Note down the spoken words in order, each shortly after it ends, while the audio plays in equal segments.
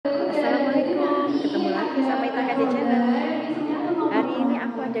Assalamualaikum, ketemu lagi sama Itta di channel. Hari ini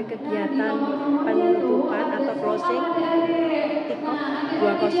aku ada kegiatan penutupan atau closing TIKKOPH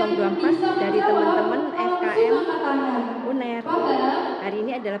 2024 dari teman-teman FKM Unair. Hari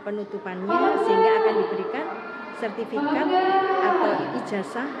ini adalah penutupannya, sehingga akan diberikan sertifikat atau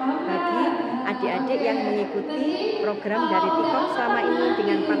ijazah bagi adik-adik yang mengikuti program dari TIKKOPH selama ini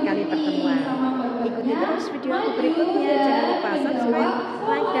dengan 4 kali pertemuan. Ikuti terus video aku berikutnya. Jangan lupa subscribe,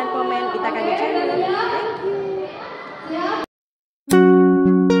 like, dan komen Itta di channel. Thank you.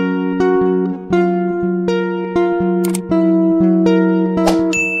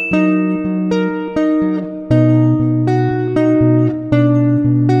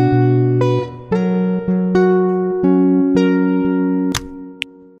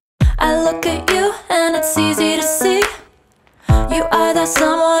 I look at you and it's easy to see you are that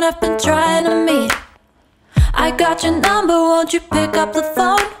someone I've been trying to meet. I got your number, won't you pick up the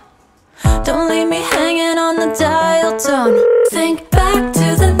phone? Don't leave me hanging on the dial tone. Think back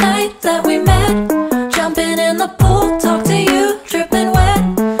to the night that we met, jumping in the pool, talk to you, dripping wet.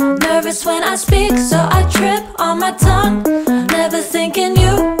 Nervous when I speak, so I trip on my tongue. Never thinking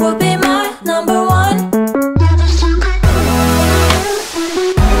you would be my number one.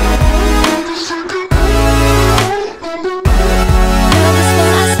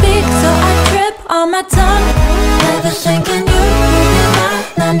 Tongue, never thinking you would be my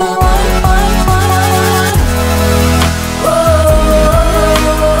number one.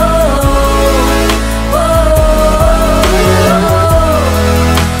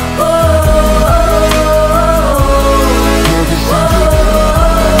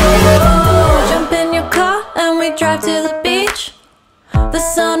 Jump in your car and we drive to the beach. The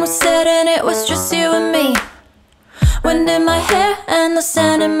sun was setting, it was just you and me. Wind in my hair and the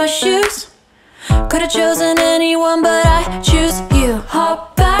sand in my shoes. Could've chosen anyone, but I choose you.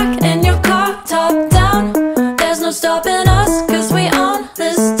 Hop back in your car, top down. There's no stopping us, cause we own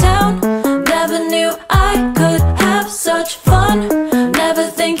this town. Never knew I could have such fun. Never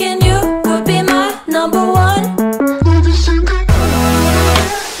thinking you would be my number one. Nervous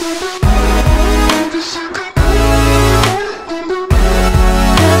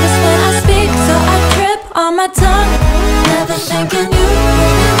when I speak, so I trip on my tongue. Never thinking you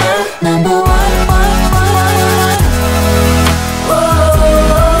would be my number one.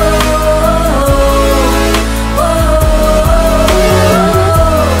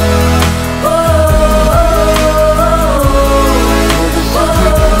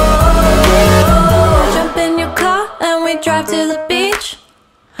 Drive to the beach.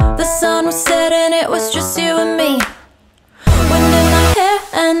 The sun was setting, it was just you and me. Wind in my hair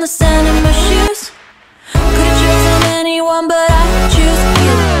and the sand in my shoes. Could've chosen anyone, but I choose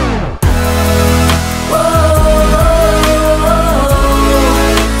you.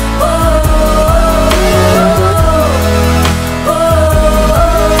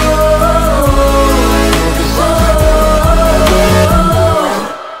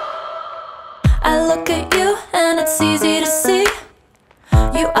 I look at you and it's easy to see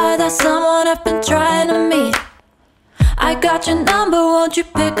you are that someone I've been trying to meet. I got your number, won't you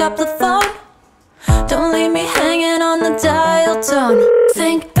pick up the phone? Don't leave me hanging on the dial tone.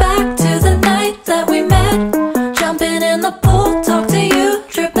 Think back to the night that we met, jumping in the pool, talk to you,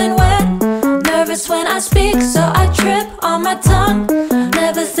 dripping wet. Nervous when I speak, so I trip on my tongue.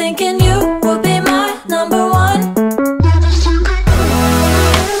 Never thinking you would be my number one.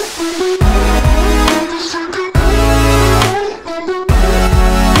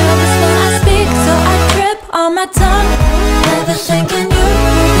 On my tongue, never thinking you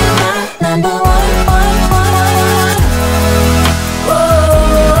would be my number one.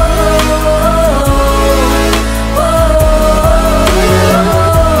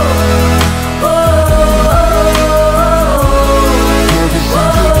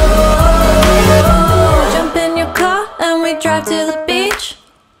 Jump in your car and we drive to the beach.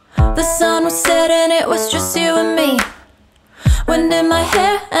 The sun was setting, it was just you and me. Wind in my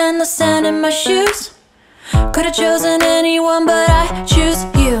hair and the sand in my shoes. Could've chosen anyone, but I choose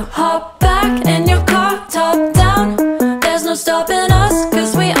you. Hop back in your car, top down. There's no stopping us,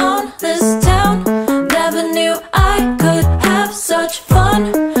 cause we own this town. Never knew I could have such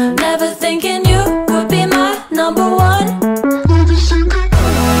fun. Never thinking you would be my number one. Nervous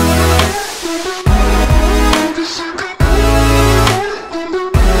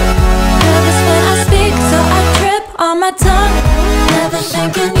when I speak, so I trip on my tongue. Never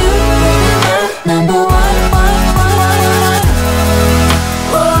thinking you would be my number one.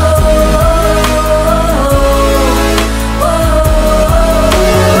 Whoa.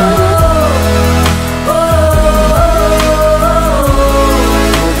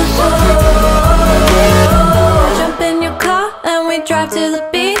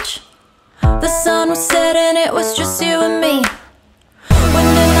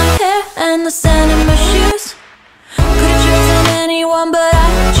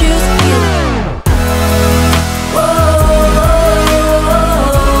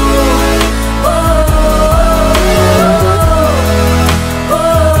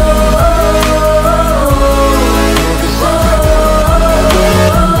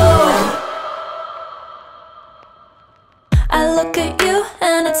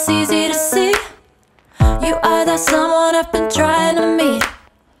 that someone I've been trying to meet.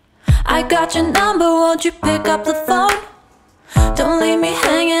 I got your number, won't you pick up the phone? Don't leave me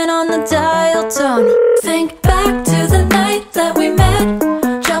hanging.